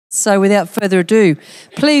So without further ado,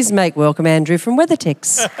 please make welcome Andrew from WeatherTech.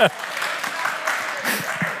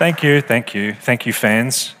 Thank you,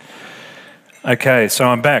 fans. Okay, so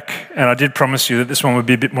I'm back, and I did promise you that this one would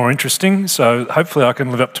be a bit more interesting, so hopefully I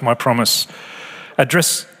can live up to my promise.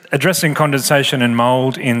 Addressing condensation and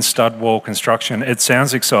mould in stud wall construction. It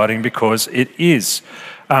sounds exciting because it is.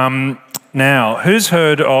 Now, who's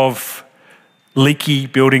heard of leaky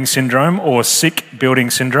building syndrome or sick building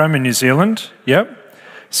syndrome in New Zealand? Yep.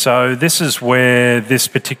 So this is where this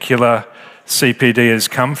particular CPD has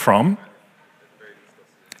come from.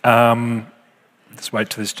 Let's wait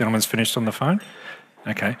till this gentleman's finished on the phone.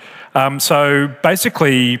 Okay. So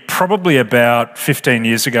basically, probably about 15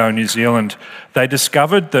 years ago in New Zealand, they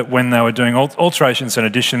discovered that when they were doing alterations and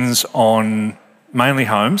additions on mainly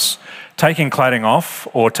homes, taking cladding off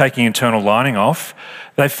or taking internal lining off,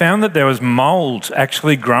 they found that there was mould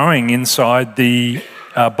actually growing inside the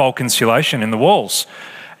bulk insulation in the walls.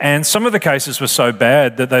 And some of the cases were so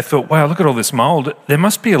bad that they thought, wow, look at all this mould. There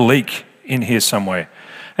must be a leak in here somewhere.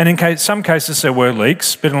 And in some cases there were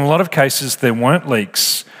leaks, but in a lot of cases there weren't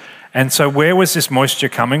leaks. And so where was this moisture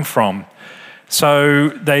coming from? So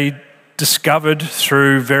they discovered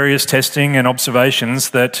through various testing and observations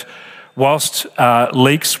that whilst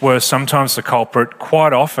leaks were sometimes the culprit,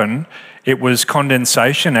 quite often it was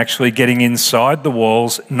condensation actually getting inside the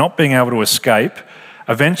walls, not being able to escape,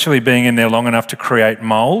 eventually being in there long enough to create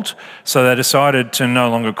mould. So they decided to no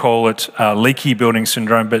longer call it leaky building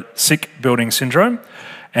syndrome, but sick building syndrome.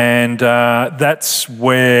 And that's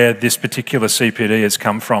where this particular CPD has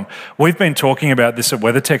come from. We've been talking about this at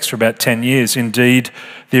WeatherTech for about 10 years. Indeed,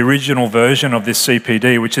 the original version of this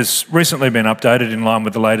CPD, which has recently been updated in line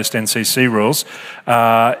with the latest NCC rules,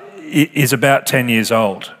 is about 10 years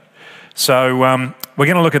old. So we're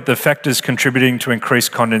going to look at the factors contributing to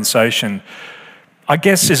increased condensation. I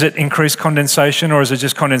guess, is it increased condensation or is it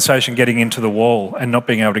just condensation getting into the wall and not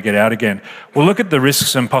being able to get out again? We'll look at the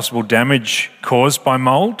risks and possible damage caused by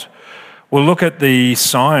mould. We'll look at the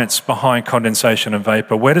science behind condensation and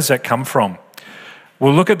vapour. Where does that come from?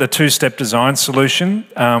 We'll look at the two-step design solution,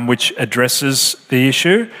 which addresses the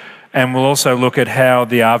issue. And we'll also look at how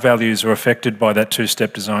the R values are affected by that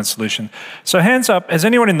two-step design solution. So hands up, has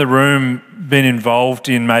anyone in the room been involved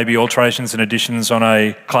in maybe alterations and additions on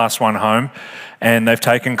a Class 1 home and they've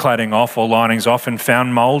taken cladding off or linings off and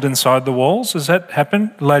found mould inside the walls? Has that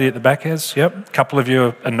happened? The lady at the back has, yep. A couple of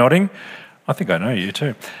you are nodding. I think I know you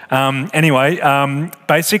too.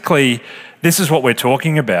 Basically, this is what we're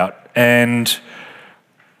talking about. And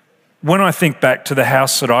when I think back to the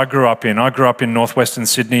house that I grew up in northwestern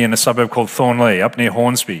Sydney in a suburb called Thornlea, up near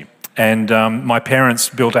Hornsby. And my parents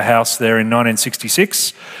built a house there in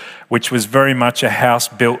 1966, which was very much a house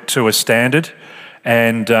built to a standard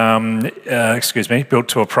and, built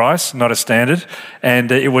to a price, not a standard.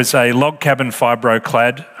 And it was a log cabin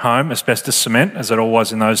fibro-clad home, asbestos cement, as it all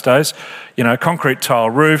was in those days. You know, concrete tile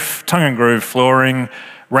roof, tongue and groove flooring,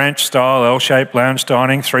 ranch style, L-shaped lounge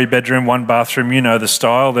dining, 3-bedroom, 1-bathroom, you know the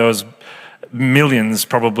style. There was millions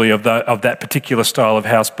probably of that particular style of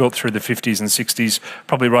house built through the 50s and 60s,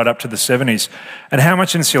 probably right up to the 70s. And how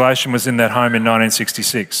much insulation was in that home in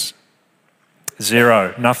 1966?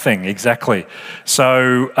 Zero, nothing, exactly.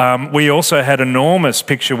 So we also had enormous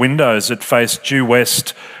picture windows that faced due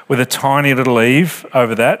west with a tiny little eave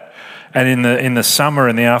over that. And in the summer,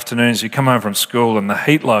 in the afternoons, you come home from school and the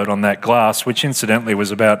heat load on that glass, which incidentally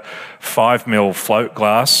was about 5 mil float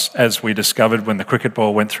glass, as we discovered when the cricket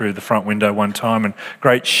ball went through the front window one time, and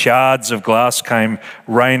great shards of glass came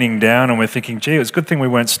raining down, and we're thinking, gee, it's a good thing we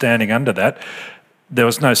weren't standing under that. There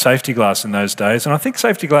was no safety glass in those days, and I think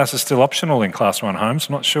safety glass is still optional in Class 1 homes,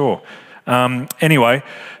 I'm not sure. Anyway,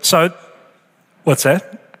 so what's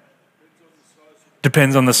that?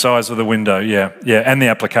 Depends on the size of the window, yeah, and the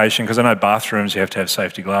application, because I know bathrooms you have to have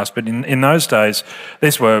safety glass, but in those days,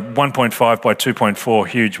 these were 1.5 by 2.4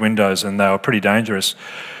 huge windows, and they were pretty dangerous.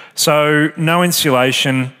 So no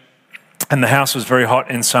insulation, and the house was very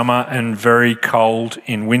hot in summer and very cold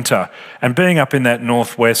in winter. And being up in that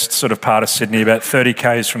northwest sort of part of Sydney, about 30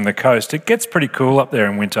 k's from the coast, it gets pretty cool up there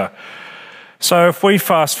in winter. So if we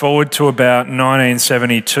fast forward to about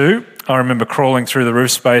 1972, I remember crawling through the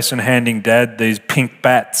roof space and handing Dad these pink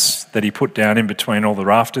bats that he put down in between all the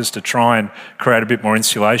rafters to try and create a bit more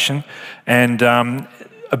insulation. And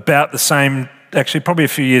about the same, actually probably a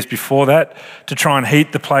few years before that, to try and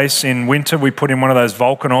heat the place in winter, we put in one of those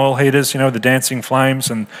Vulcan oil heaters, you know, the dancing flames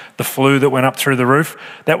and the flue that went up through the roof.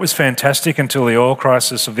 That was fantastic until the oil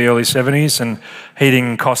crisis of the early 70s and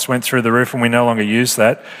heating costs went through the roof and we no longer use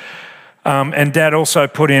that. And Dad also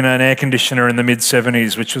put in an air conditioner in the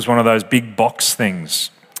mid-70s, which was one of those big box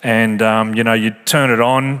things. And, you'd turn it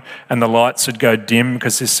on and the lights would go dim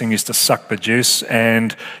because this thing used to suck the juice.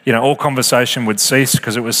 And, all conversation would cease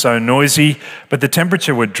because it was so noisy, but the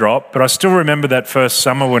temperature would drop. But I still remember that first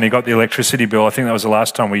summer when he got the electricity bill. I think that was the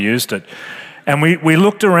last time we used it. And we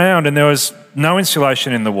looked around and there was no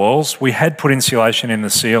insulation in the walls. We had put insulation in the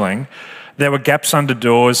ceiling. There were gaps under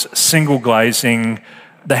doors, single glazing.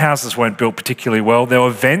 The houses weren't built particularly well. There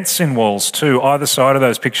were vents in walls too. Either side of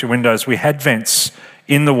those picture windows, we had vents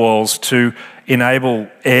in the walls to enable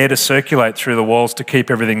air to circulate through the walls to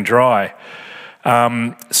keep everything dry.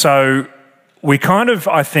 So we kind of,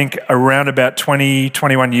 I think, around about 20,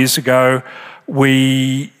 21 years ago,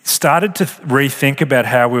 we started to rethink about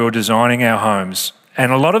how we were designing our homes.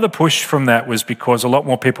 And a lot of the push from that was because a lot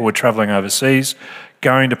more people were travelling overseas,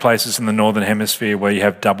 going to places in the Northern Hemisphere where you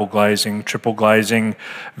have double glazing, triple glazing,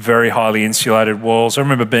 very highly insulated walls. I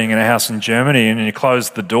remember being in a house in Germany and you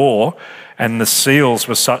closed the door and the seals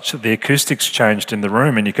were such that the acoustics changed in the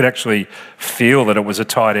room and you could actually feel that it was a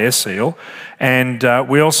tight air seal. And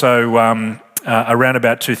we also, around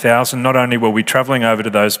about 2000, not only were we travelling over to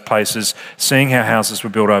those places, seeing how houses were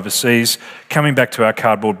built overseas, coming back to our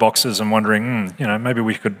cardboard boxes and wondering, maybe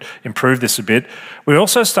we could improve this a bit. We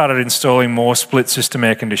also started installing more split system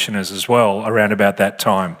air conditioners as well around about that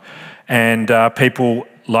time. And people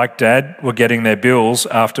like Dad were getting their bills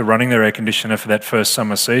after running their air conditioner for that first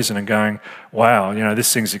summer season and going, wow,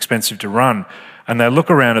 this thing's expensive to run. And they look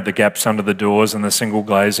around at the gaps under the doors and the single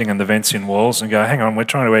glazing and the vents in walls and go, hang on, we're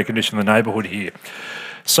trying to air condition the neighbourhood here.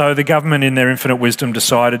 So the government, in their infinite wisdom,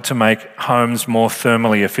 decided to make homes more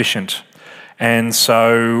thermally efficient. And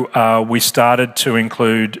so we started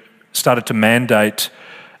to mandate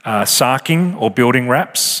sarking or building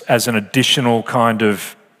wraps as an additional kind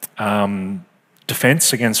of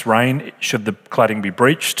defence against rain should the cladding be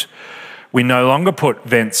breached. We no longer put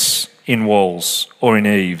vents in walls or in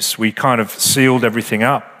eaves. We kind of sealed everything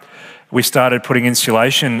up. We started putting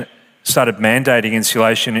insulation, started mandating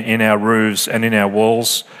insulation in our roofs and in our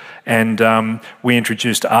walls. And we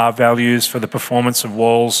introduced R values for the performance of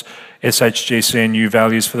walls, SHGC and U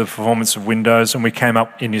values for the performance of windows, and we came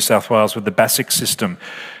up in New South Wales with the BASIC system.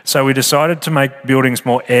 So we decided to make buildings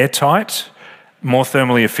more airtight, more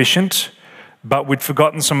thermally efficient, but we'd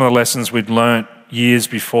forgotten some of the lessons we'd learnt years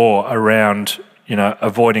before around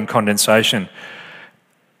avoiding condensation.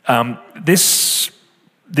 This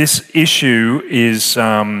issue is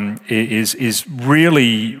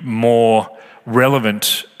really more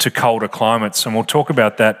relevant to colder climates, and we'll talk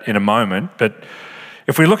about that in a moment. But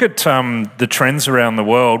if we look at the trends around the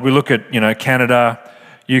world, we look at Canada,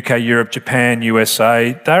 UK, Europe, Japan,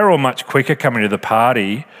 USA. They're all much quicker coming to the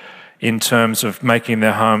party in terms of making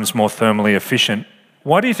their homes more thermally efficient.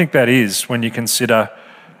 Why do you think that is when you consider,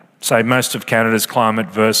 say, most of Canada's climate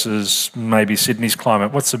versus maybe Sydney's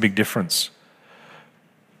climate? What's the big difference?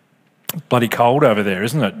 Bloody cold over there,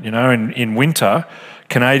 isn't it? In winter,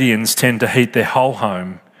 Canadians tend to heat their whole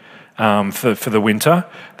home for the winter.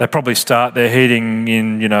 They probably start their heating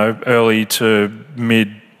in, early to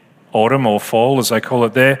mid-autumn or fall, as they call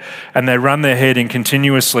it there, and they run their heating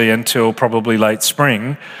continuously until probably late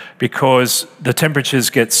spring because the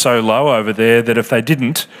temperatures get so low over there that if they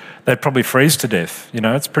didn't, they'd probably freeze to death.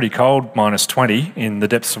 It's pretty cold, -20 in the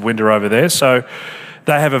depths of winter over there. So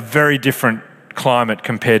they have a very different climate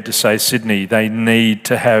compared to, say, Sydney. They need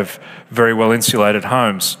to have very well insulated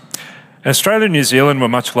homes. Australia and New Zealand were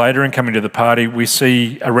much later in coming to the party. We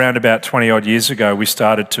see around about 20 odd years ago, we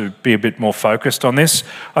started to be a bit more focused on this.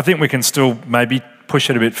 I think we can still maybe push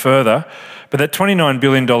it a bit further. But that $29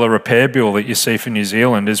 billion repair bill that you see for New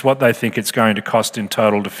Zealand is what they think it's going to cost in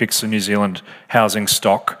total to fix the New Zealand housing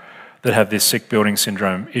stock that have this sick building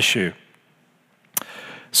syndrome issue.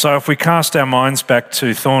 So if we cast our minds back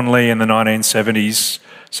to Thornley in the 1970s,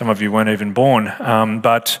 some of you weren't even born,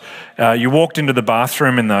 but you walked into the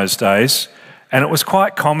bathroom in those days, and it was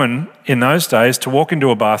quite common in those days to walk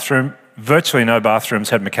into a bathroom. Virtually no bathrooms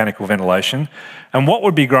had mechanical ventilation. And what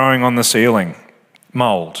would be growing on the ceiling?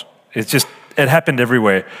 Mould. It happened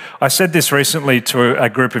everywhere. I said this recently to a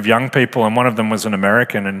group of young people, and one of them was an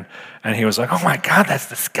American, and he was like, oh my God, that's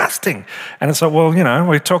disgusting. And it's like, well,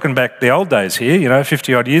 we're talking back the old days here,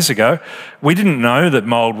 50 odd years ago. We didn't know that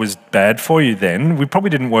mould was bad for you then. We probably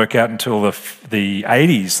didn't work out until the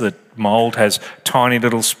 80s that mould has tiny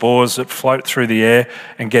little spores that float through the air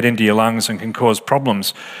and get into your lungs and can cause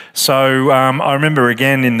problems. So I remember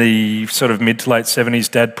again in the sort of mid to late 70s,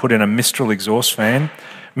 Dad put in a Mistral exhaust fan.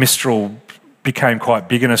 Mistral became quite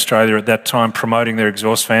big in Australia at that time, promoting their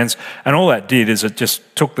exhaust fans. And all that did is it just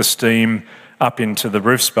took the steam up into the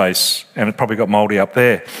roof space, and it probably got mouldy up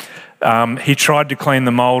there. He tried to clean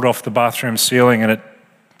the mould off the bathroom ceiling, and it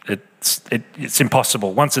it's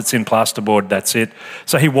impossible. Once it's in plasterboard, that's it.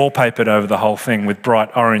 So he wallpapered over the whole thing with bright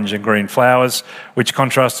orange and green flowers, which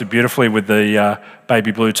contrasted beautifully with the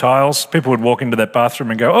baby blue tiles. People would walk into that bathroom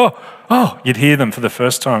and go, oh, you'd hear them for the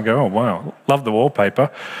first time, go, oh, wow, love the wallpaper.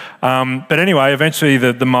 But anyway, eventually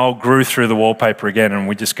the mould grew through the wallpaper again and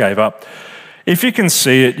we just gave up. If you can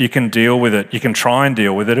see it, you can deal with it. You can try and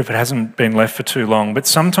deal with it if it hasn't been left for too long. But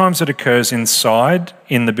sometimes it occurs inside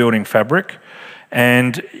in the building fabric.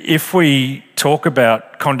 And if we talk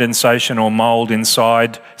about condensation or mould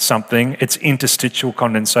inside something, it's interstitial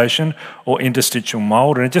condensation or interstitial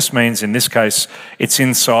mould. And it just means, in this case, it's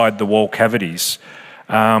inside the wall cavities.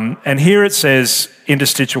 And here it says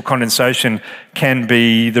interstitial condensation can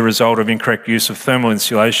be the result of incorrect use of thermal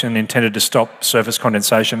insulation intended to stop surface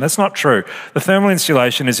condensation. That's not true. The thermal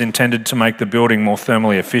insulation is intended to make the building more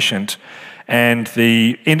thermally efficient. And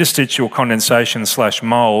the interstitial condensation /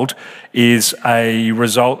 mould is a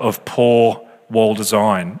result of poor wall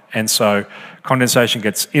design. And so condensation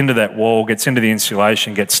gets into that wall, gets into the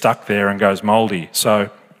insulation, gets stuck there and goes mouldy. So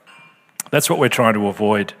that's what we're trying to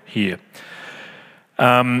avoid here.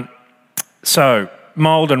 So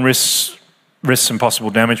mould and risks and possible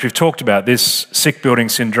damage. We've talked about this. Sick building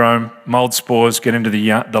syndrome. Mould spores get into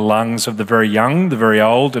the lungs of the very young, the very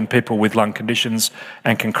old, and people with lung conditions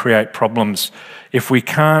and can create problems. If we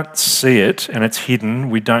can't see it and it's hidden,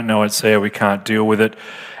 we don't know it's there, we can't deal with it.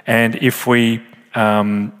 And if we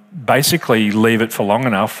basically leave it for long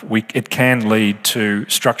enough, it can lead to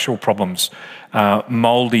structural problems.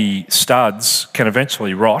 Mouldy studs can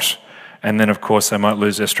eventually rot. And then, of course, they might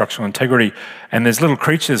lose their structural integrity. And there's little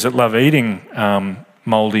creatures that love eating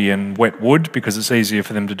mouldy and wet wood because it's easier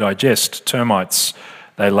for them to digest. Termites,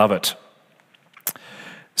 they love it.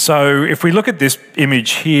 So if we look at this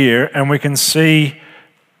image here, and we can see,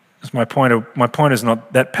 my point is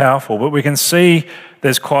not that powerful, but we can see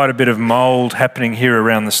there's quite a bit of mould happening here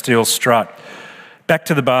around the steel strut. Back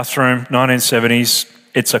to the bathroom, 1970s.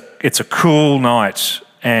 It's a cool night,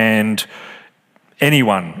 and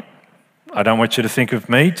anyone, I don't want you to think of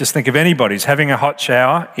me, just think of anybody's having a hot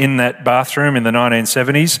shower in that bathroom in the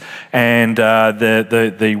 1970s, and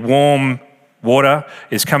the warm water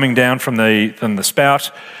is coming down from the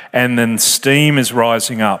spout, and then steam is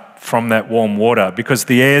rising up from that warm water because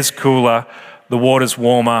the air's cooler, the water's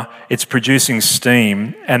warmer, it's producing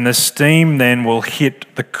steam, and the steam then will hit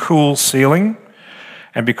the cool ceiling,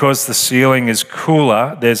 and because the ceiling is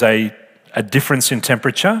cooler, there's a difference in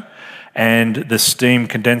temperature, and the steam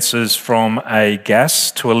condenses from a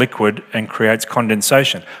gas to a liquid and creates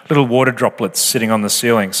condensation, little water droplets sitting on the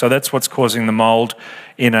ceiling. So that's what's causing the mould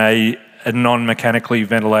in a non-mechanically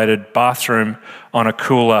ventilated bathroom on a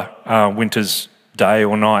cooler winter's day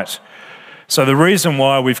or night. So the reason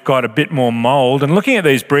why we've got a bit more mould, and looking at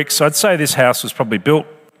these bricks, I'd say this house was probably built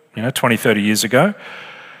 20, 30 years ago.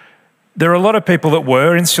 There are a lot of people that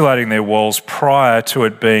were insulating their walls prior to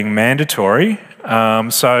it being mandatory.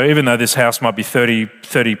 So even though this house might be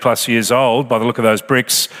 30 plus years old, by the look of those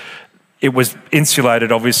bricks, it was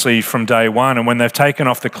insulated obviously from day one. And when they've taken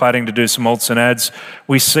off the cladding to do some alts and adds,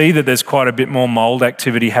 we see that there's quite a bit more mould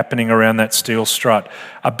activity happening around that steel strut.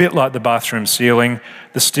 A bit like the bathroom ceiling,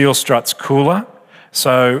 the steel strut's cooler.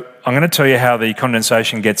 So I'm going to tell you how the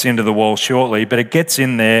condensation gets into the wall shortly, but it gets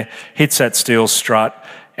in there, hits that steel strut,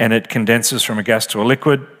 and it condenses from a gas to a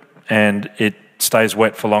liquid, and it stays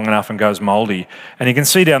wet for long enough and goes mouldy. And you can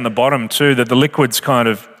see down the bottom too that the liquids kind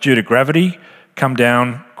of, due to gravity, come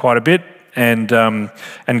down quite a bit and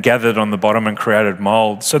gathered on the bottom and created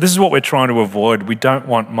mould. So this is what we're trying to avoid. We don't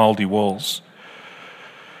want mouldy walls.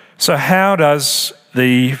 So how does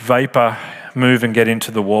the vapour move and get into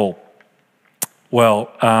the wall? Well,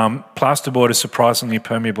 plasterboard is surprisingly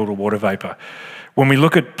permeable to water vapour. When we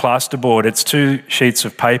look at plasterboard, it's 2 sheets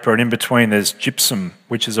of paper, and in between there's gypsum,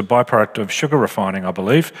 which is a byproduct of sugar refining, I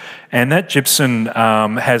believe. And that gypsum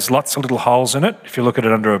has lots of little holes in it, if you look at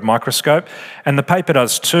it under a microscope, and the paper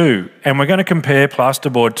does too. And we're going to compare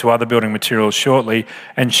plasterboard to other building materials shortly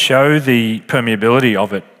and show the permeability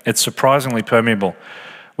of it. It's surprisingly permeable.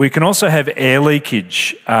 We can also have air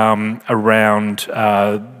leakage around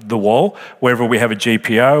the wall. Wherever we have a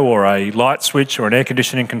GPO or a light switch or an air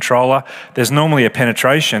conditioning controller, there's normally a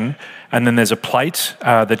penetration, and then there's a plate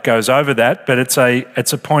that goes over that, but it's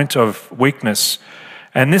a point of weakness.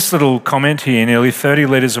 And this little comment here, nearly 30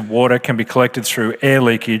 litres of water can be collected through air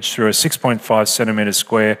leakage through a 6.5 centimetre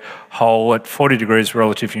square hole at 40 degrees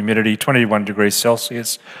relative humidity, 21 degrees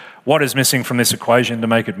Celsius. What is missing from this equation to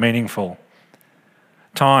make it meaningful?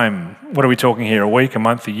 Time. What are we talking here? A week, a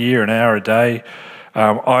month, a year, an hour, a day?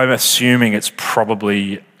 I'm assuming it's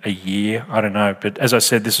probably a year, I don't know. But as I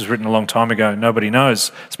said, this was written a long time ago. Nobody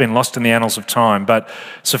knows. It's been lost in the annals of time. But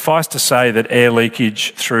suffice to say that air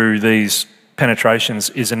leakage through these penetrations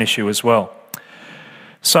is an issue as well.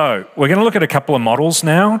 So we're going to look at a couple of models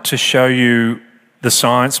now to show you the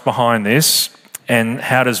science behind this and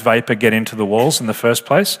how does vapour get into the walls in the first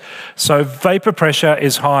place. So vapour pressure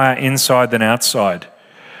is higher inside than outside.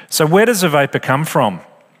 So where does the vapour come from?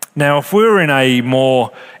 Now, if we were in a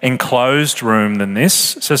more enclosed room than this,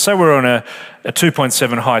 so say we're on a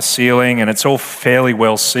 2.7 high ceiling and it's all fairly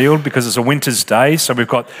well sealed because it's a winter's day, so we've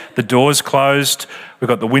got the doors closed, we've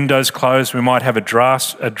got the windows closed, we might have a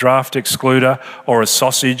draft excluder or a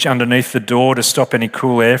sausage underneath the door to stop any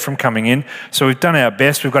cool air from coming in. So we've done our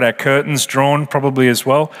best, we've got our curtains drawn probably as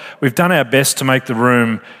well. We've done our best to make the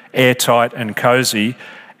room airtight and cosy,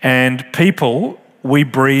 and people, we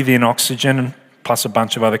breathe in oxygen plus a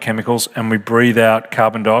bunch of other chemicals, and we breathe out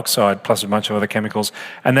carbon dioxide plus a bunch of other chemicals.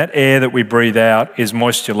 And that air that we breathe out is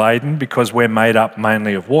moisture laden because we're made up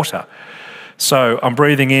mainly of water. So I'm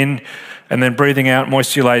breathing in and then breathing out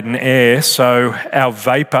moisture laden air. So our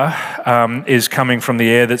vapour is coming from the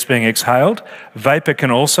air that's being exhaled. Vapour can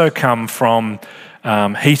also come from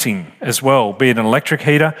heating as well, be it an electric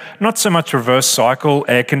heater, not so much reverse cycle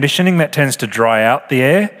air conditioning, that tends to dry out the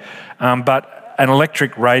air, but an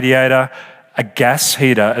electric radiator, a gas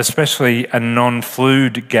heater, especially a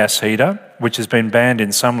non-flued gas heater, which has been banned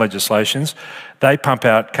in some legislations, they pump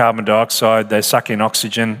out carbon dioxide, they suck in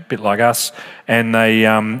oxygen, a bit like us, and they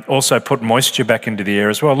also put moisture back into the air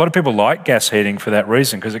as well. A lot of people like gas heating for that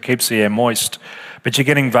reason because it keeps the air moist, but you're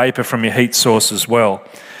getting vapour from your heat source as well.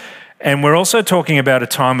 And we're also talking about a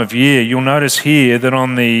time of year. You'll notice here that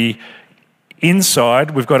on the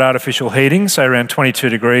inside, we've got artificial heating, say around 22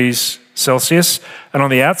 degrees Celsius, and on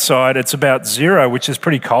the outside, it's about 0, which is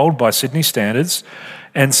pretty cold by Sydney standards.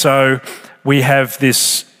 And so we have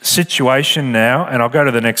this situation now, and I'll go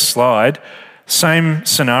to the next slide, same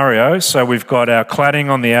scenario. So we've got our cladding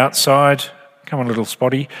on the outside, come on little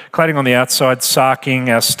spotty, cladding on the outside, sarking,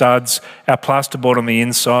 our studs, our plasterboard on the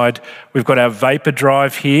inside. We've got our vapour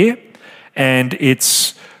drive here, and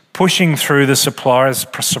it's pushing through the supplier's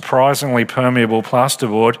surprisingly permeable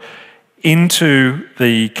plasterboard into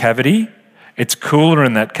the cavity. It's cooler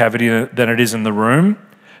in that cavity than it is in the room.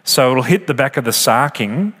 So it'll hit the back of the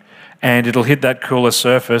sarking and it'll hit that cooler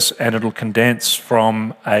surface and it'll condense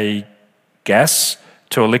from a gas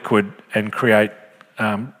to a liquid and create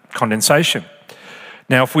condensation.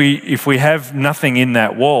 Now, if we have nothing in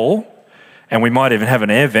that wall, and we might even have an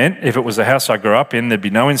air vent. If it was the house I grew up in, there'd be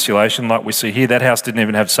no insulation like we see here. That house didn't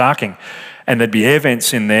even have sarking. And there'd be air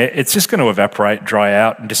vents in there. It's just going to evaporate, dry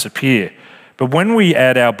out and disappear. But when we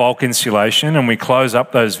add our bulk insulation and we close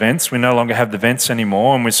up those vents, we no longer have the vents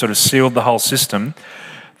anymore and we sort of sealed the whole system,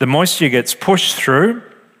 the moisture gets pushed through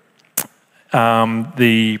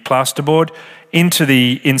the plasterboard into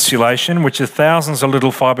the insulation, which is thousands of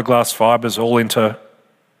little fiberglass fibres all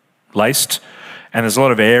interlaced. And there's a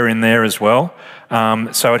lot of air in there as well.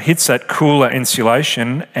 So it hits that cooler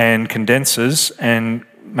insulation and condenses and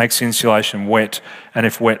makes the insulation wet. And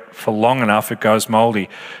if wet for long enough, it goes mouldy.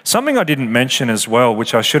 Something I didn't mention as well,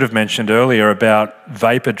 which I should have mentioned earlier about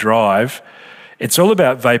vapour drive, it's all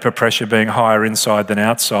about vapour pressure being higher inside than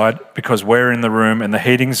outside because we're in the room and the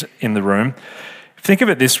heating's in the room. Think of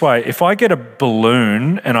it this way, if I get a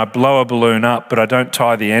balloon and I blow a balloon up but I don't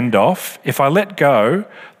tie the end off, if I let go,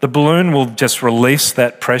 the balloon will just release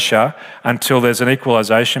that pressure until there's an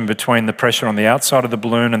equalisation between the pressure on the outside of the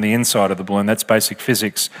balloon and the inside of the balloon. That's basic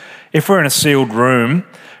physics. If we're in a sealed room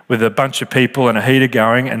with a bunch of people and a heater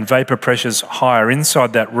going and vapour pressure's higher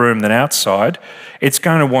inside that room than outside, it's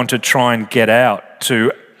going to want to try and get out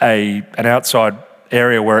to an outside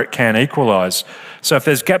area where it can equalise. So if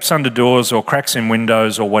there's gaps under doors or cracks in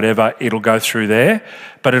windows or whatever, it'll go through there,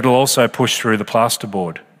 but it'll also push through the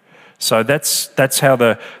plasterboard. So that's how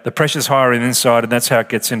the pressure's higher in the inside and that's how it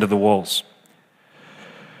gets into the walls.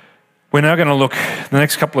 We're now going to look, the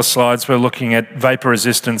next couple of slides, we're looking at vapour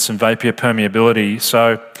resistance and vapour permeability.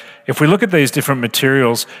 So if we look at these different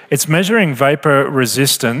materials, it's measuring vapour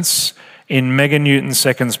resistance in meganewton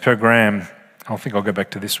seconds per gram. I think I'll go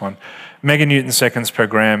back to this one. Meganewton seconds per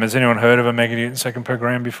gram. Has anyone heard of a meganewton second per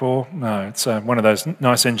gram before? No, it's one of those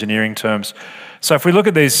nice engineering terms. So if we look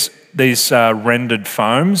at these rendered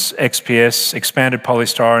foams, XPS, expanded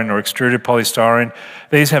polystyrene or extruded polystyrene,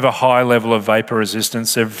 these have a high level of vapour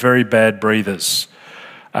resistance. They're very bad breathers.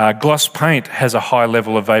 Gloss paint has a high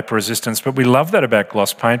level of vapour resistance, but we love that about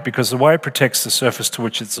gloss paint because the way it protects the surface to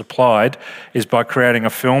which it's applied is by creating a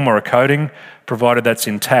film or a coating, provided that's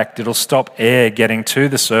intact. It'll stop air getting to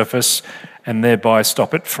the surface and thereby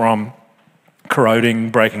stop it from corroding,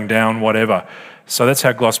 breaking down, whatever. So that's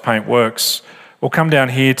how gloss paint works. We'll come down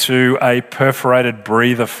here to a perforated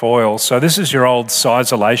breather foil. So this is your old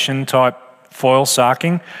sisalation type foil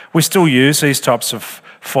sarking. We still use these types of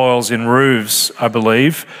foils in roofs, I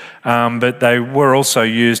believe, but they were also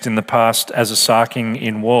used in the past as a sarking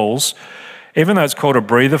in walls. Even though it's called a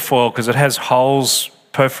breather foil because it has holes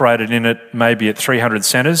perforated in it maybe at 300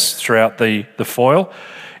 centres throughout the foil,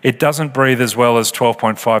 it doesn't breathe as well as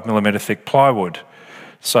 12.5 millimetre thick plywood.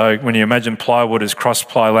 So when you imagine plywood is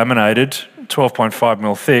cross-ply laminated, 12.5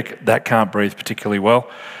 mil thick, that can't breathe particularly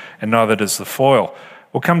well, and neither does the foil.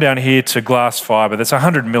 We'll come down here to glass fibre. That's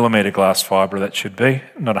 100 millimetre glass fibre, that should be,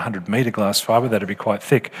 not 100 metre glass fibre, that'd be quite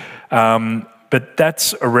thick. But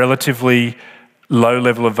that's a relatively low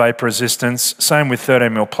level of vapour resistance. Same with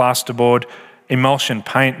 13 mil plasterboard. Emulsion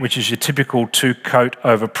paint, which is your typical two-coat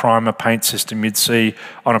over primer paint system you'd see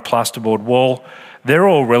on a plasterboard wall. They're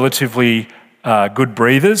all relatively good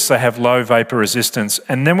breathers. They have low vapour resistance.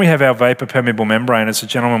 And then we have our vapour permeable membrane, as the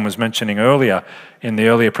gentleman was mentioning earlier in the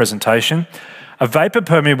earlier presentation. A vapour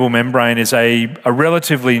permeable membrane is a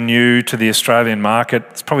relatively new to the Australian market.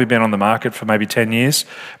 It's probably been on the market for maybe 10 years,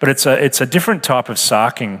 but it's a different type of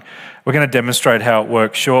sarking. We're going to demonstrate how it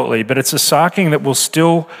works shortly, but it's a sarking that will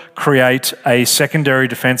still create a secondary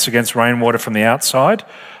defence against rainwater from the outside,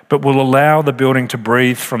 but will allow the building to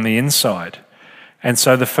breathe from the inside. And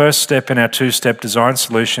so the first step in our two-step design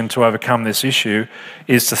solution to overcome this issue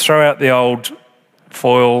is to throw out the old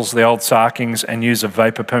foils, the old sarkings, and use a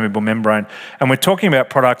vapour permeable membrane. And we're talking about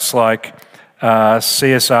products like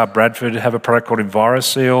CSR Bradford have a product called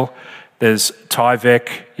EnviroSeal. There's Tyvek,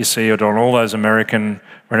 you see it on all those American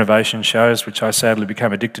renovation shows, which I sadly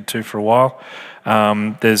became addicted to for a while.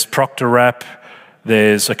 There's Proctor Wrap.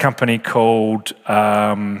 There's a company called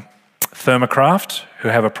Thermocraft, who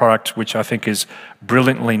have a product which I think is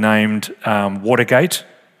brilliantly named Watergate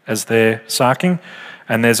as their sarking.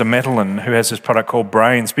 And there's a Metalin who has this product called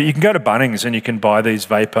Brains. But you can go to Bunnings and you can buy these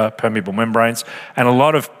vapour permeable membranes. And a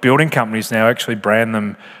lot of building companies now actually brand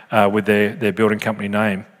them with their building company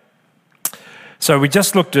name. So we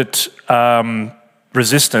just looked at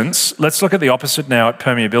resistance. Let's look at the opposite now, at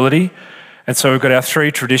permeability. And so we've got our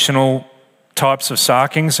three traditional types of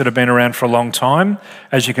sarkings that have been around for a long time.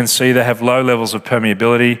 As you can see, they have low levels of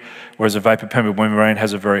permeability, whereas a vapour permeable membrane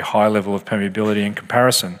has a very high level of permeability in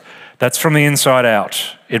comparison. That's from the inside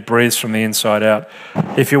out. It breathes from the inside out.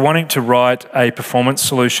 If you're wanting to write a performance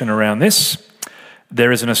solution around this,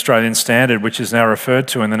 there is an Australian standard which is now referred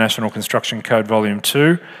to in the National Construction Code Volume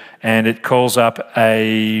 2, and it calls up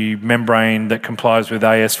a membrane that complies with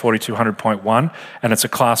AS 4200.1, and it's a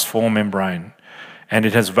Class 4 membrane. And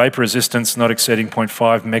it has vapour resistance not exceeding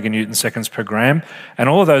 0.5 meganewton seconds per gram. And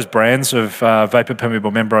all of those brands of vapour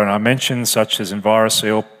permeable membrane I mentioned, such as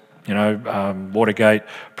EnviroSeal, Watergate,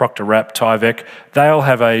 Proctor Wrap, Tyvek, they all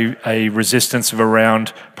have a resistance of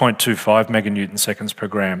around 0.25 meganewton seconds per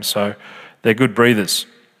gram. So they're good breathers.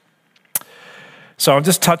 So I'll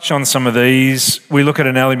just touch on some of these. We look at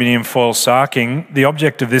an aluminium foil sarking. The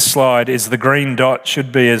object of this slide is the green dot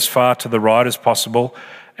should be as far to the right as possible,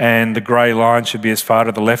 and the grey line should be as far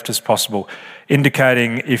to the left as possible,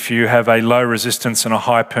 indicating if you have a low resistance and a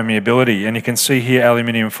high permeability. And you can see here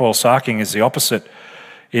aluminium foil sarking is the opposite.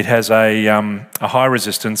 It has a high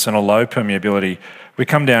resistance and a low permeability. We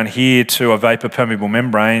come down here to a vapour permeable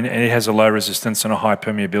membrane, and it has a low resistance and a high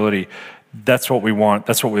permeability. That's what we want,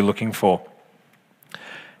 that's what we're looking for.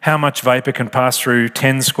 How much vapour can pass through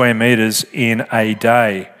 10 square metres in a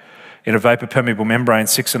day? In a vapour permeable membrane,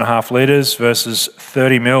 6.5 litres versus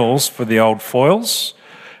 30 mils for the old foils.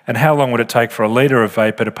 And how long would it take for a litre of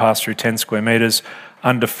vapour to pass through 10 square metres?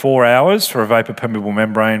 Under 4 hours for a vapour permeable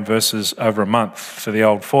membrane versus over a month for the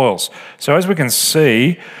old foils. So as we can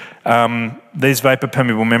see, these vapour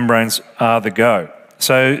permeable membranes are the go.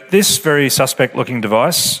 So this very suspect looking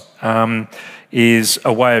device is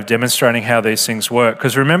a way of demonstrating how these things work.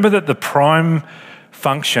 Because remember that the primary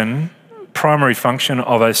function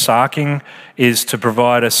of a sarking is to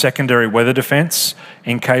provide a secondary weather defence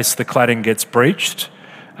in case the cladding gets breached.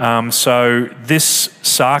 So this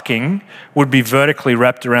sarking would be vertically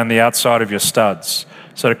wrapped around the outside of your studs,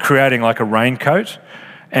 sort of creating like a raincoat.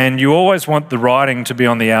 And you always want the writing to be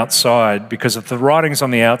on the outside, because if the writing's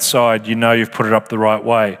on the outside, you know you've put it up the right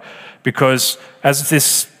way. Because as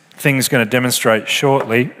this thing's going to demonstrate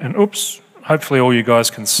shortly, and oops, hopefully all you guys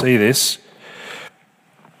can see this.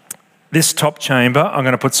 This top chamber, I'm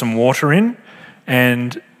going to put some water in,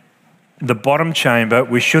 and the bottom chamber,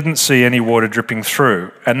 we shouldn't see any water dripping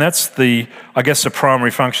through. And that's the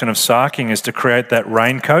primary function of sarking, is to create that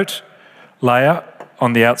raincoat layer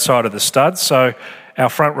on the outside of the stud. So Our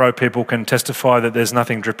front row people can testify that there's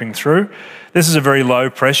nothing dripping through. This is a very low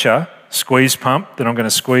pressure squeeze pump that I'm going to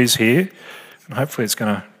squeeze here. And hopefully it's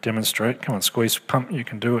going to demonstrate. Come on, squeeze pump, you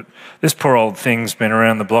can do it. This poor old thing's been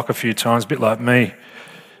around the block a few times, a bit like me.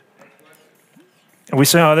 And we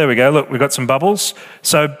say, oh, there we go, look, we've got some bubbles.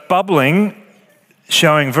 So bubbling,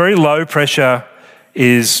 showing very low pressure,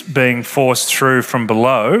 is being forced through from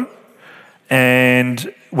below,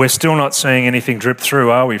 and we're still not seeing anything drip through,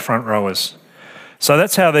 are we, front rowers? So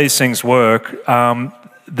that's how these things work.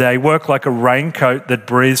 They work like a raincoat that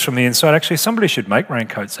breathes from the inside. Actually, somebody should make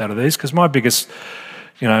raincoats out of these, because my biggest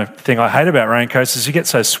thing I hate about raincoats is you get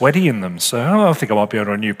so sweaty in them. So I think I might be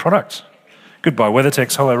onto a new product. Goodbye,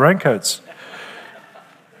 WeatherTech's Hollow Raincoats.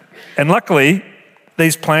 And luckily,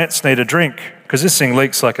 these plants need a drink, because this thing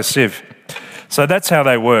leaks like a sieve. So that's how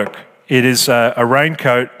they work. It is a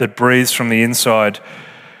raincoat that breathes from the inside.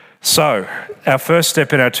 So our first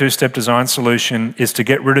step in our two-step design solution is to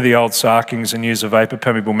get rid of the old sarkings and use a vapor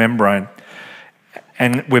permeable membrane.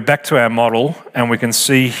 And we're back to our model, and we can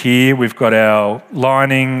see here we've got our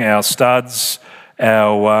lining, our studs,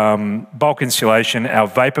 our bulk insulation, our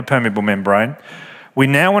vapor permeable membrane. We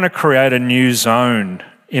now want to create a new zone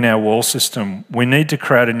in our wall system. We need to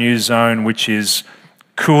create a new zone which is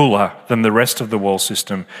cooler than the rest of the wall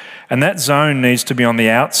system. And that zone needs to be on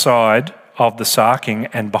the outside of the sarking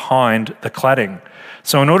and behind the cladding.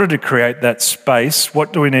 So in order to create that space,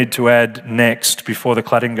 what do we need to add next before the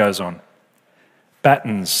cladding goes on?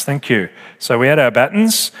 Battens, thank you. So we add our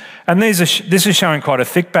battens, and this is showing quite a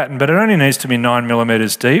thick batten, but it only needs to be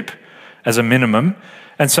 9mm deep as a minimum.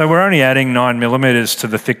 And so we're only adding 9mm to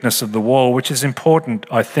the thickness of the wall, which is important,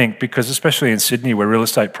 I think, because especially in Sydney, where real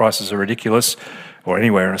estate prices are ridiculous, or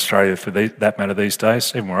anywhere in Australia for that matter these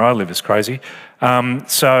days, even where I live is crazy.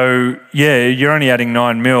 So yeah, you're only adding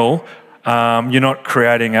 9mm, you're not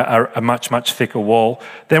creating a much, much thicker wall.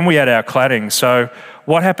 Then we add our cladding. So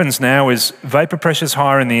what happens now is vapour pressure's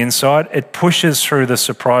higher in the inside, it pushes through the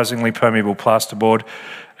surprisingly permeable plasterboard,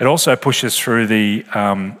 it also pushes through the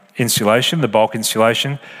insulation, the bulk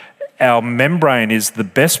insulation. Our membrane is the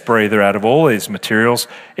best breather out of all these materials.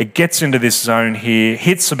 It gets into this zone here,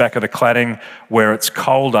 hits the back of the cladding where it's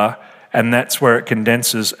colder, and that's where it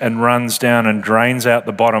condenses and runs down and drains out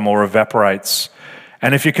the bottom or evaporates.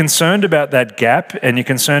 And if you're concerned about that gap and you're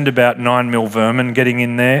concerned about 9mm vermin getting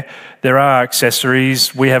in there, there are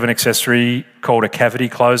accessories. We have an accessory called a cavity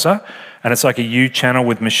closer, and it's like a U-channel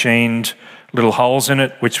with machined little holes in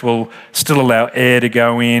it, which will still allow air to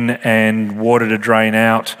go in and water to drain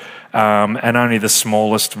out, and only the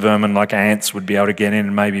smallest vermin like ants would be able to get in,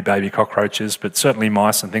 and maybe baby cockroaches, but certainly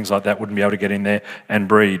mice and things like that wouldn't be able to get in there and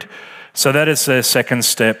breed. So that is the second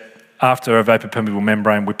step. After a vapor permeable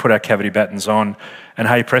membrane, we put our cavity battens on, and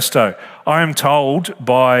hey presto. I am told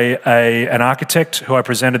by an architect who I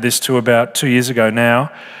presented this to about 2 years ago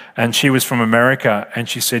now, and she was from America, and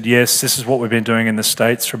she said, yes, this is what we've been doing in the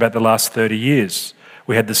States for about the last 30 years.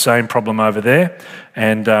 We had the same problem over there,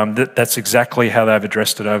 and that's exactly how they've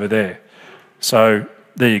addressed it over there. So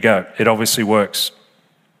there you go, it obviously works.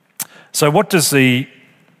 So what does the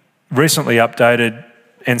recently updated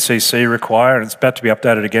NCC require? And it's about to be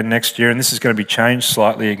updated again next year, and this is going to be changed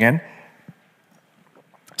slightly again.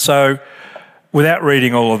 So without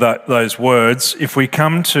reading all of those words, if we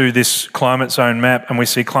come to this climate zone map and we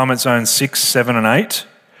see climate zone 6, 7 and 8,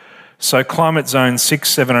 so climate zone 6,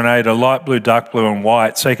 7 and 8 are light blue, dark blue and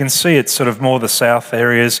white. So you can see it's sort of more the south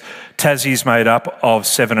areas. Tassie's made up of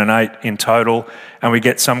 7 and 8 in total, and we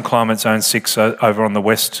get some climate zone 6 over on the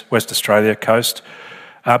West Australia coast.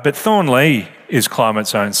 But Thornlea is climate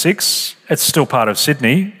zone 6. It's still part of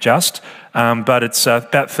Sydney, but it's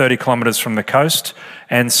about 30 kilometres from the coast.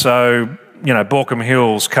 And so, you know, Borkham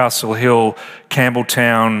Hills, Castle Hill,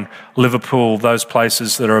 Campbelltown, Liverpool, those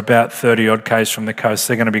places that are about 30 odd k's from the coast,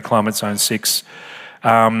 they're going to be climate zone 6.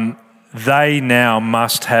 They now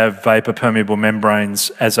must have vapour permeable membranes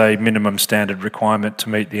as a minimum standard requirement to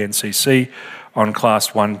meet the NCC on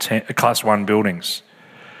class 1 buildings.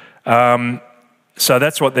 So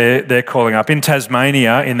that's what they're calling up. In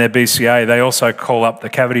Tasmania, in their BCA, they also call up the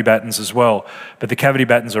cavity battens as well, but the cavity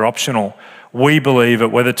battens are optional. We believe at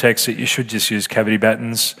WeatherTech that you should just use cavity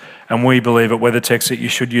battens, and we believe at WeatherTech that you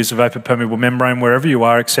should use a vapour permeable membrane wherever you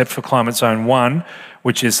are, except for climate zone 1,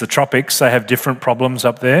 which is the tropics. They have different problems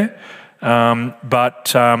up there,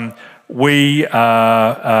 but we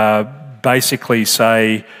basically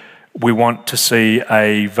say we want to see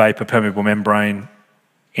a vapour permeable membrane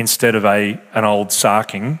instead of an old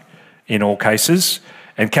sarking in all cases.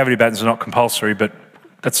 And cavity battens are not compulsory, but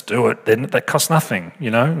let's do it. That costs nothing,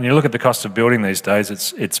 you know. When you look at the cost of building these days,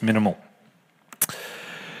 it's minimal.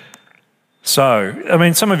 So, I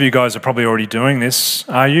mean, some of you guys are probably already doing this,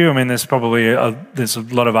 are you? I mean, there's probably there's a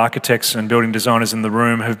lot of architects and building designers in the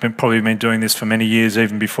room who've probably been doing this for many years,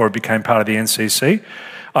 even before it became part of the NCC.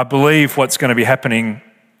 I believe what's going to be happening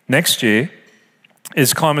next year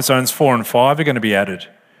is climate zones 4 and 5 are going to be added.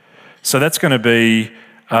 So that's going to be,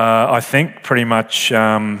 I think, pretty much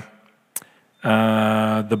the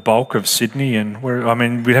bulk of Sydney. And I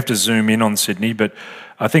mean, we'd have to zoom in on Sydney, but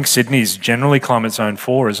I think Sydney's generally climate zone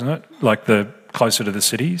 4, isn't it? Like closer to the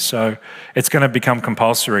city. So it's going to become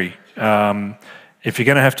compulsory. If you're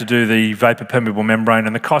going to have to do the vapour permeable membrane,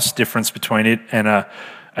 and the cost difference between it and a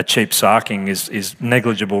cheap sarking is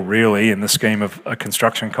negligible really in the scheme of a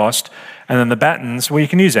construction cost. And then the battens, well, you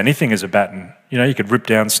can use anything as a batten. You know, you could rip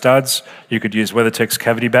down studs, you could use WeatherTech's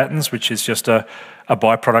cavity battens, which is just a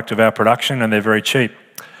byproduct of our production, and they're very cheap.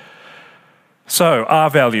 So R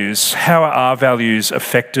values, how are R values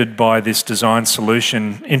affected by this design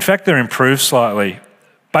solution? In fact, they're improved slightly.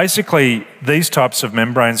 Basically, these types of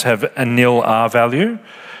membranes have a nil R value.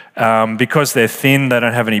 Because they're thin, they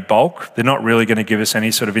don't have any bulk. They're not really going to give us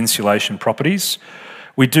any sort of insulation properties.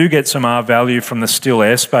 We do get some R value from the still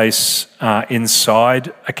airspace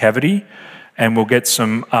inside a cavity, and we'll get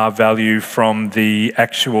some R value from the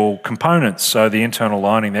actual components. So the internal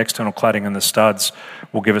lining, the external cladding and the studs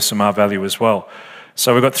will give us some R value as well.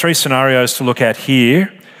 So we've got 3 scenarios to look at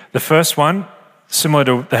here. The first one, similar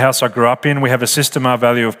to the house I grew up in, we have a system R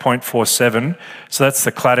value of 0.47. So that's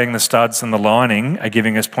the cladding, the studs and the lining are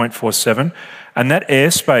giving us 0.47. And that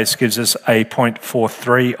airspace gives us a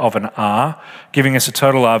 0.43 of an R, giving us a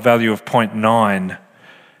total R value of 0.9.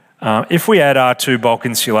 If we add R2 bulk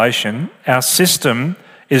insulation, our system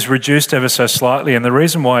is reduced ever so slightly. And the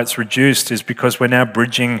reason why it's reduced is because we're now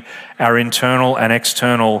bridging our internal and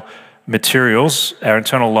external materials, our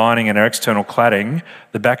internal lining and our external cladding.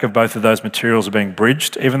 The back of both of those materials are being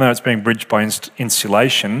bridged. Even though it's being bridged by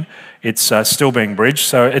insulation, it's still being bridged,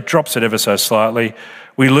 so it drops it ever so slightly.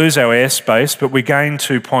 We lose our airspace, but we gain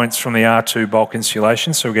 2 points from the R2 bulk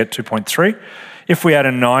insulation, so we get 2.3. If we add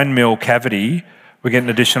a 9mm cavity, we get an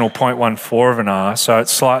additional 0.14 of an R, so it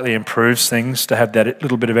slightly improves things to have that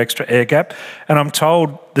little bit of extra air gap. And I'm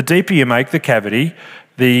told the deeper you make the cavity,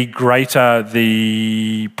 the greater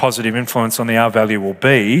the positive influence on the R value will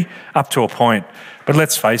be, up to a point. But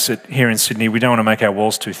let's face it, here in Sydney, we don't want to make our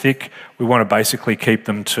walls too thick. We want to basically keep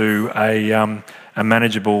them to a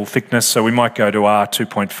manageable thickness, so we might go to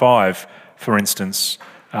R2.5, for instance,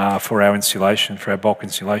 for our insulation, for our bulk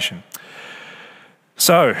insulation.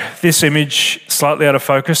 So this image, slightly out of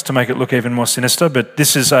focus to make it look even more sinister, but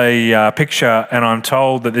this is a picture, and I'm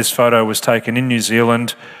told that this photo was taken in New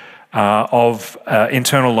Zealand of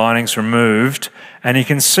internal linings removed, and you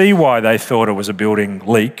can see why they thought it was a building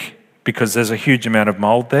leak, because there's a huge amount of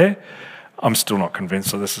mould there. I'm still not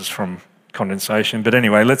convinced that this is from condensation, but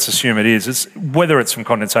anyway, let's assume it is. Whether it's from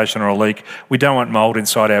condensation or a leak, we don't want mould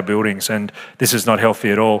inside our buildings, and this is not healthy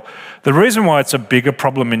at all. The reason why it's a bigger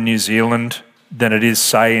problem in New Zealand than it is,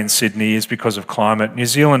 say, in Sydney is because of climate. New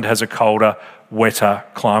Zealand has a colder, wetter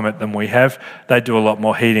climate than we have. They do a lot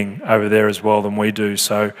more heating over there as well than we do,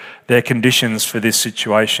 so their conditions for this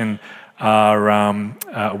situation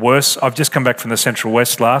are worse. I've just come back from the Central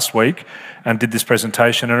West last week and did this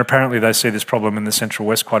presentation, and apparently they see this problem in the Central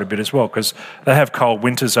West quite a bit as well, because they have cold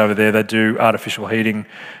winters over there. They do artificial heating,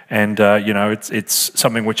 and you know, it's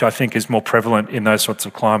something which I think is more prevalent in those sorts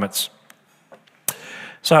of climates.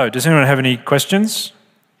 So, does anyone have any questions?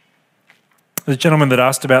 The gentleman that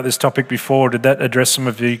asked about this topic before, did that address some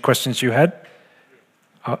of the questions you had?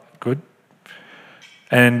 Oh, good.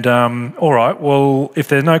 And all right, well, if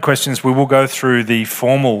there's no questions, we will go through the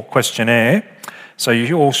formal questionnaire. So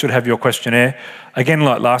you all should have your questionnaire. Again,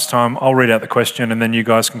 like last time, I'll read out the question and then you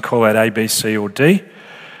guys can call out A, B, C or D.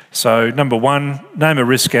 So number 1, name a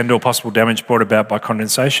risk and or possible damage brought about by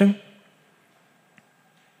condensation.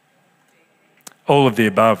 All of the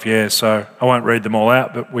above, yeah, so I won't read them all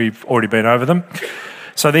out, but we've already been over them.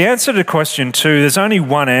 So the answer to question 2, there's only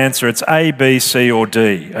one answer. It's A, B, C or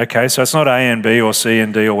D, okay? So it's not A and B or C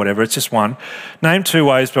and D or whatever, it's just one. Name 2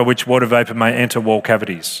 ways by which water vapour may enter wall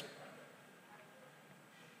cavities.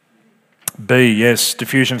 B, yes,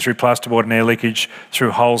 diffusion through plasterboard and air leakage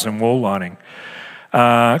through holes in wall lining.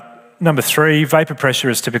 Number 3, vapour pressure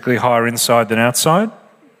is typically higher inside than outside.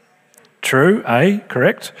 True, A,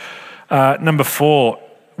 correct. Number 4,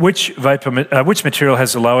 which material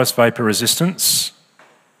has the lowest vapour resistance?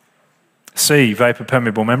 C, vapour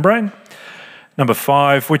permeable membrane. Number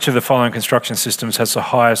 5, which of the following construction systems has the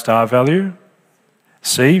highest R value?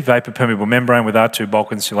 C, vapour permeable membrane with R2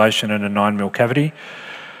 bulk insulation and a 9mm cavity.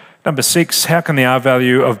 Number 6, how can the R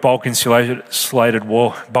value of bulk insulated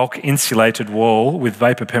wall with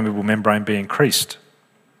vapor permeable membrane be increased?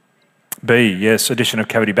 B, yes, addition of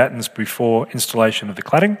cavity battens before installation of the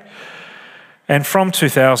cladding. And from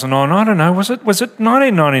 2000 on, I don't know, was it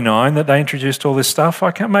 1999 that they introduced all this stuff?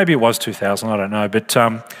 Maybe it was 2000, I don't know. But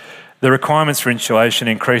the requirements for insulation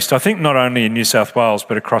increased, I think not only in New South Wales,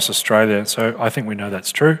 but across Australia. So I think we know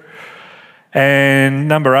that's true. And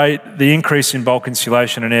number 8, the increase in bulk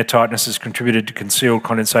insulation and air tightness has contributed to concealed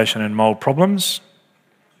condensation and mould problems.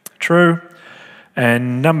 True.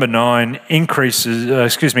 And number 9,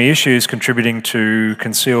 issues contributing to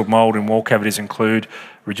concealed mould in wall cavities include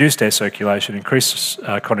reduced air circulation, increased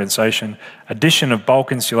condensation, addition of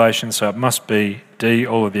bulk insulation, so it must be D,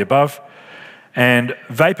 all of the above, and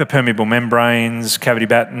vapor permeable membranes, cavity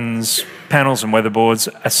battens, panels and weatherboards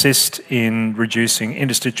assist in reducing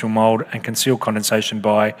interstitial mould and concealed condensation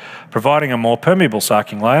by providing a more permeable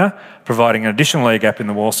sarking layer, providing an additional air gap in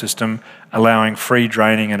the wall system, allowing free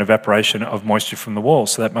draining and evaporation of moisture from the wall.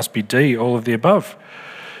 So that must be D, all of the above.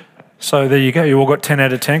 So there you go, you all got 10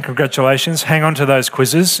 out of 10, congratulations. Hang on to those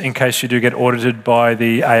quizzes in case you do get audited by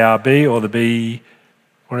the ARB or the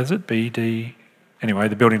BD, anyway,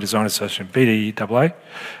 the Building Design Association, BDAA.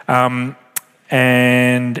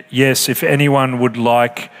 And yes, if anyone would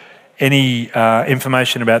like any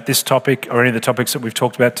information about this topic or any of the topics that we've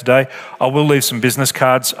talked about today, I will leave some business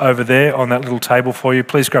cards over there on that little table for you.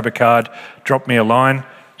 Please grab a card, drop me a line.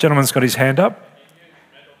 Gentleman's got his hand up.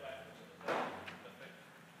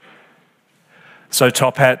 So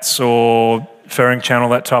top hats or furring channel,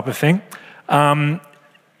 that type of thing.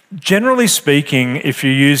 Generally speaking, if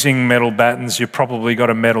you're using metal battens, you've probably got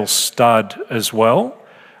a metal stud as well.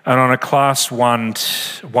 And on a class 1,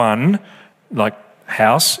 like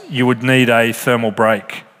house, you would need a thermal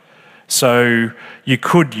break. So you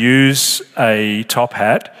could use a top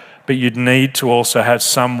hat, but you'd need to also have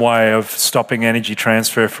some way of stopping energy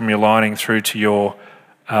transfer from your lining through to your,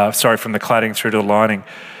 from the cladding through to the lining.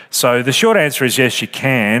 So the short answer is yes, you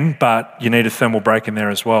can, but you need a thermal break in there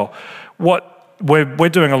as well. We're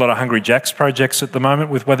doing a lot of Hungry Jack's projects at the moment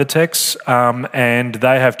with WeatherTechs, and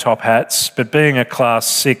they have top hats, but being a class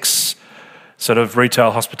 6 sort of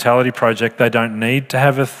retail hospitality project, they don't need to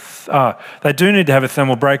have they do need to have a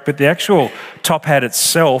thermal break, but the actual top hat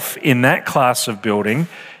itself in that class of building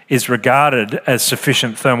is regarded as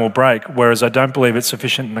sufficient thermal break, whereas I don't believe it's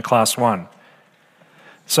sufficient in the class 1.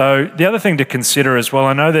 So the other thing to consider as well,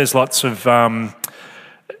 I know there's lots of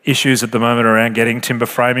issues at the moment around getting timber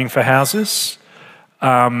framing for houses.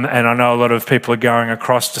 And I know a lot of people are going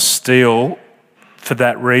across to steel for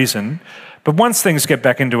that reason. But once things get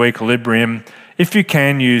back into equilibrium, if you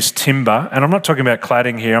can use timber, and I'm not talking about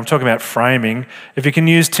cladding here, I'm talking about framing. If you can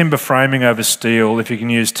use timber framing over steel, if you can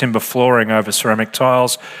use timber flooring over ceramic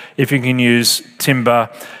tiles, if you can use timber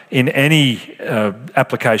in any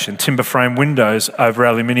application, timber frame windows over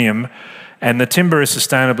aluminium, and the timber is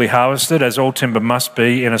sustainably harvested, as all timber must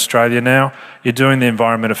be in Australia now, you're doing the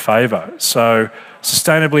environment a favour. So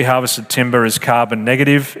sustainably harvested timber is carbon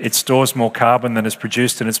negative. It stores more carbon than is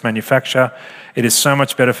produced in its manufacture. It is so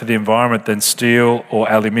much better for the environment than steel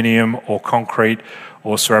or aluminium or concrete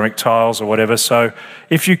or ceramic tiles or whatever. So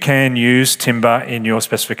if you can use timber in your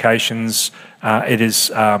specifications, it is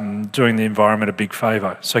doing the environment a big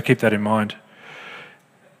favour. So keep that in mind.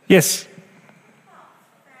 Yes?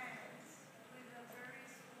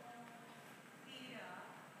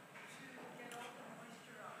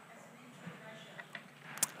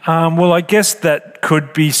 Well, I guess that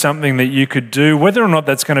could be something that you could do. Whether or not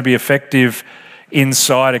that's going to be effective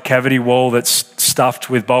inside a cavity wall that's stuffed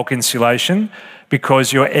with bulk insulation,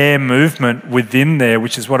 because your air movement within there,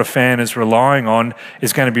 which is what a fan is relying on,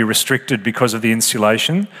 is going to be restricted because of the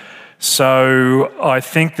insulation. So I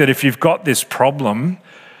think that if you've got this problem,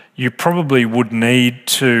 you probably would need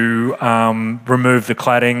to remove the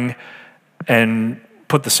cladding and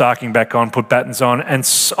put the sarking back on, put battens on, and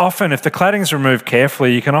often if the cladding's removed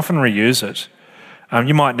carefully, you can often reuse it.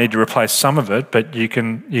 You might need to replace some of it, but you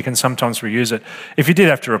can sometimes reuse it. If you did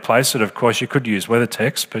have to replace it, of course, you could use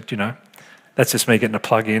WeatherTechs, but you know, that's just me getting a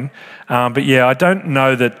plug in. But yeah, I don't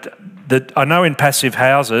know that I know in passive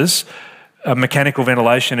houses, mechanical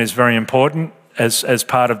ventilation is very important as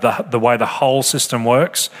part of the way the whole system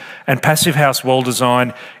works. And passive house wall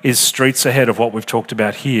design is streets ahead of what we've talked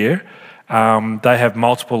about here. They have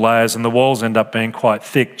multiple layers and the walls end up being quite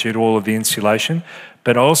thick due to all of the insulation.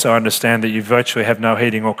 But I also understand that you virtually have no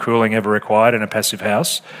heating or cooling ever required in a passive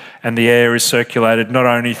house. And the air is circulated not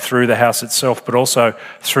only through the house itself, but also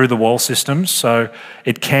through the wall systems. So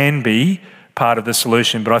it can be part of the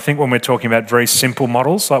solution. But I think when we're talking about very simple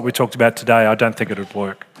models, like we talked about today, I don't think it would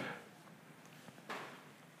work.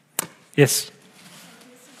 Yes.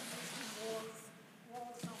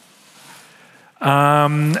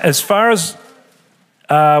 As far as,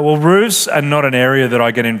 roofs are not an area that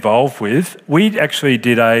I get involved with. We actually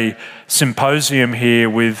did a symposium here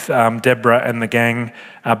with Deborah and the gang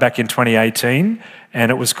back in 2018,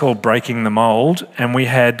 and it was called Breaking the Mould, and we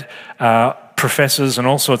had professors and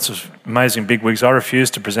all sorts of amazing bigwigs. I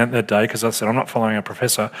refused to present that day because I said, I'm not following a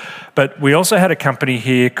professor. But we also had a company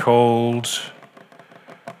here called...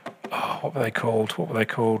 what were they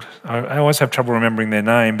called? I always have trouble remembering their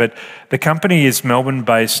name, but the company is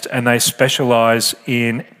Melbourne-based and they specialise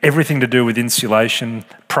in everything to do with insulation.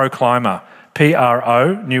 ProClima,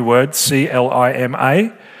 P-R-O, new word,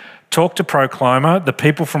 C-L-I-M-A. Talk to ProClima. The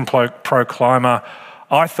people from ProClima,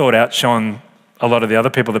 I thought, outshone a lot of the other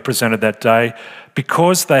people that presented that day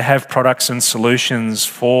because they have products and solutions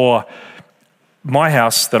for... My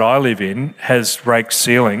house that I live in has raked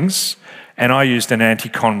ceilings, and I used an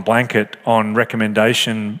anti-con blanket on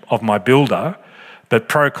recommendation of my builder, but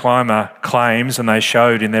ProClima claims, and they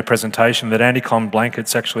showed in their presentation, that anti-con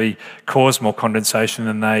blankets actually cause more condensation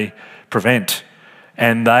than they prevent.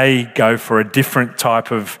 And they go for a different type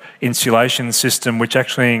of insulation system, which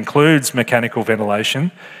actually includes mechanical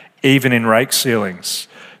ventilation, even in rake ceilings.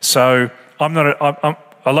 So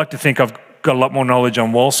I like to think I've got a lot more knowledge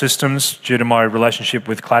on wall systems due to my relationship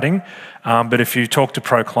with cladding, but if you talk to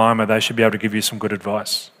ProClima, they should be able to give you some good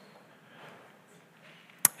advice.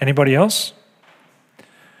 Anybody else?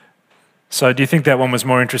 So do you think that one was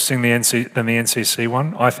more interesting than the NCC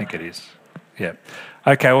one? I think it is. Yeah.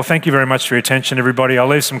 Okay, well, thank you very much for your attention, everybody. I'll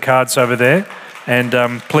leave some cards over there, and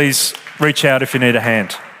please reach out if you need a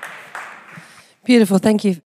hand. Beautiful, thank you.